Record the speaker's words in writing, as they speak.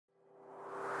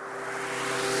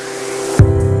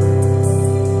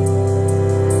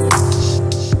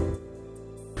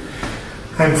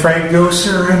I'm Frank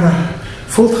Gosar. I'm a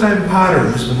full-time potter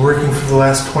who's been working for the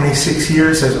last 26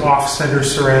 years as off-center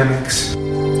ceramics.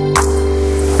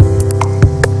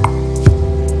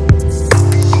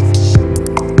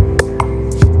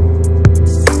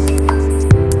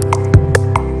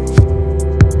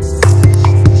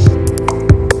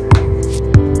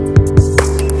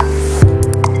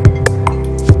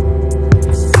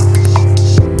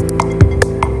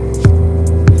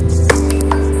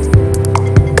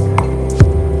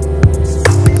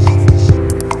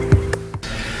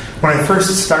 When I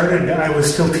first started, I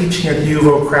was still teaching at the U of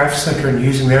O Craft Center and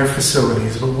using their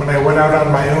facilities, but when I went out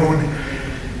on my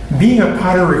own, being a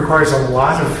potter requires a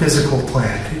lot of physical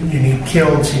plant. You need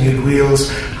kilns, you need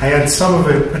wheels. I had some of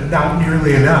it, but not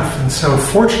nearly enough, and so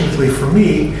fortunately for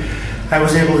me, I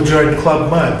was able to join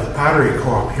Club Mud, the pottery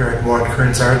co-op here at Maude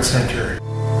Kerns Art Center.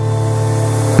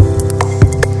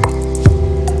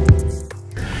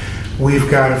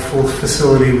 We've got a full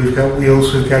facility, we've got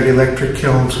wheels, we've got electric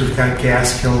kilns, we've got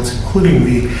gas kilns, including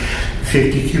the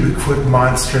 50 cubic foot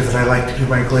monster that I like to do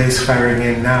my glaze firing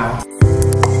in now.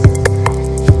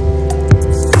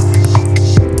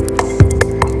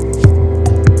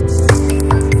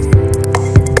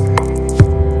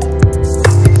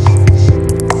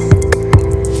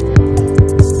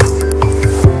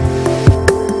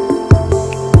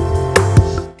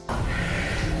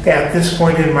 At this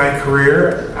point in my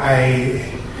career, I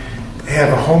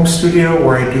have a home studio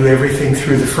where I do everything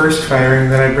through the first firing,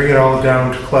 then I bring it all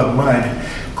down to Club Mud,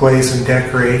 glaze and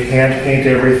decorate, hand paint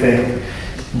everything,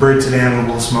 birds and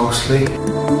animals mostly.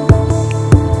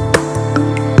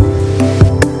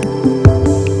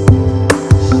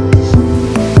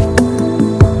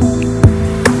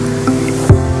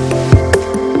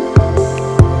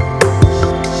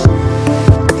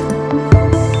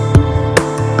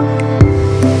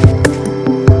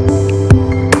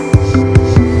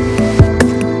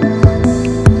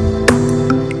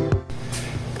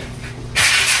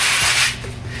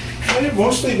 It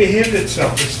mostly behaved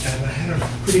itself this time. I had a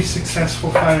pretty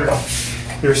successful firing.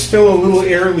 There's still a little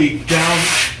air leak down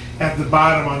at the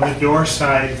bottom on the door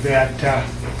side that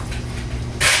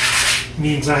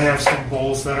means I have some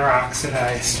bowls that are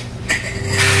oxidized.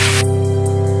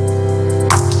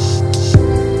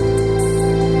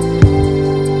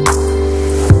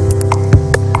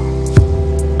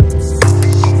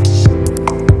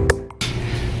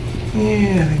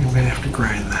 Yeah, I think I'm going to have to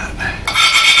grind that.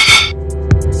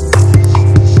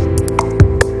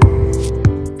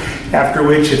 After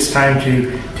which it's time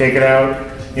to take it out,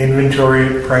 inventory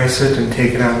it, price it, and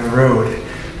take it on the road.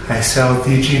 I sell at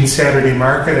the Eugene Saturday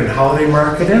Market and Holiday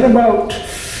Market and about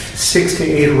 6 to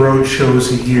 8 road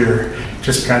shows a year.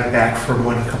 Just got back from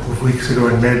one a couple of weeks ago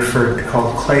in Medford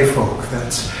called Clay Folk.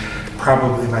 That's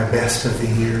probably my best of the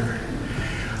year.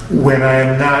 When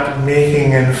I'm not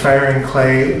making and firing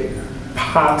clay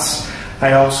pots,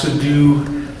 I also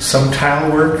do some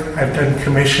tile work. I've done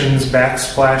commissions,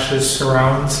 backsplashes,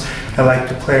 surrounds. I like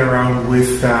to play around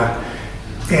with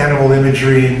animal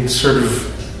imagery and sort of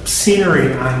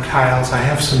scenery on tiles. I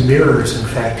have some mirrors, in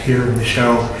fact, here in the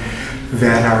show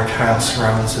that are tile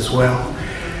surrounds as well.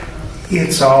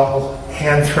 It's all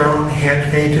hand-thrown,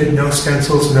 hand-painted, no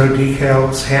stencils, no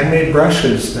decals, handmade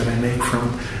brushes that I make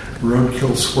from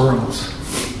roadkill squirrels.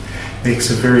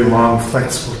 Makes a very long,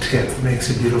 flexible tip, makes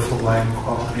a beautiful line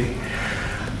quality.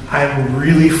 I'm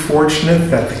really fortunate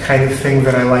that the kind of thing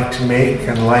that I like to make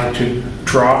and like to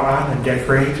draw on and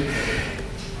decorate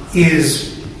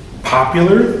is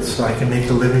popular, so I can make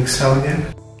a living selling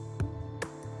it.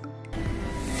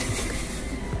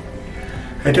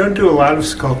 I don't do a lot of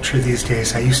sculpture these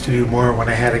days. I used to do more when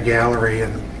I had a gallery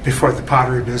and before the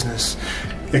pottery business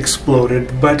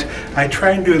exploded, but I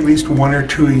try and do at least 1 or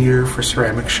 2 a year for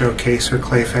Ceramic Showcase or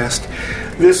Clayfest.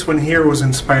 This one here was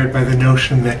inspired by the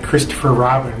notion that Christopher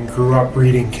Robin grew up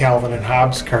reading Calvin and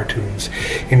Hobbes cartoons,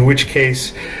 in which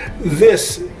case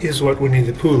this is what Winnie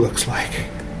the Pooh looks like.